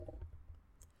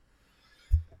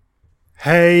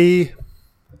Hej.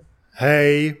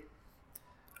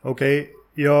 Okej,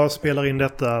 jag spelar in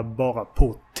detta bara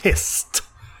på test.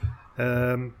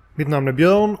 Mitt namn är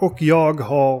Björn och jag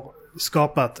har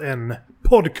skapat en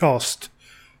podcast.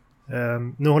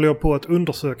 Nu håller jag på att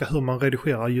undersöka hur man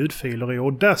redigerar ljudfiler i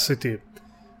Audacity.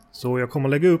 Så jag kommer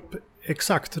lägga upp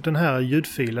exakt den här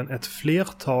ljudfilen ett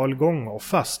flertal gånger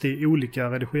fast i olika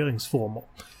redigeringsformer.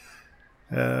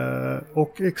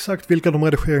 Och exakt vilka de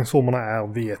redigeringsformerna är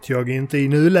vet jag inte i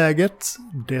nuläget.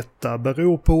 Detta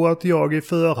beror på att jag i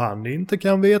förhand inte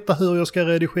kan veta hur jag ska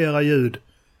redigera ljud.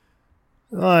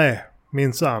 Nej,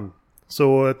 minsann.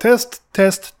 Så test.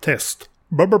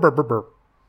 Brr.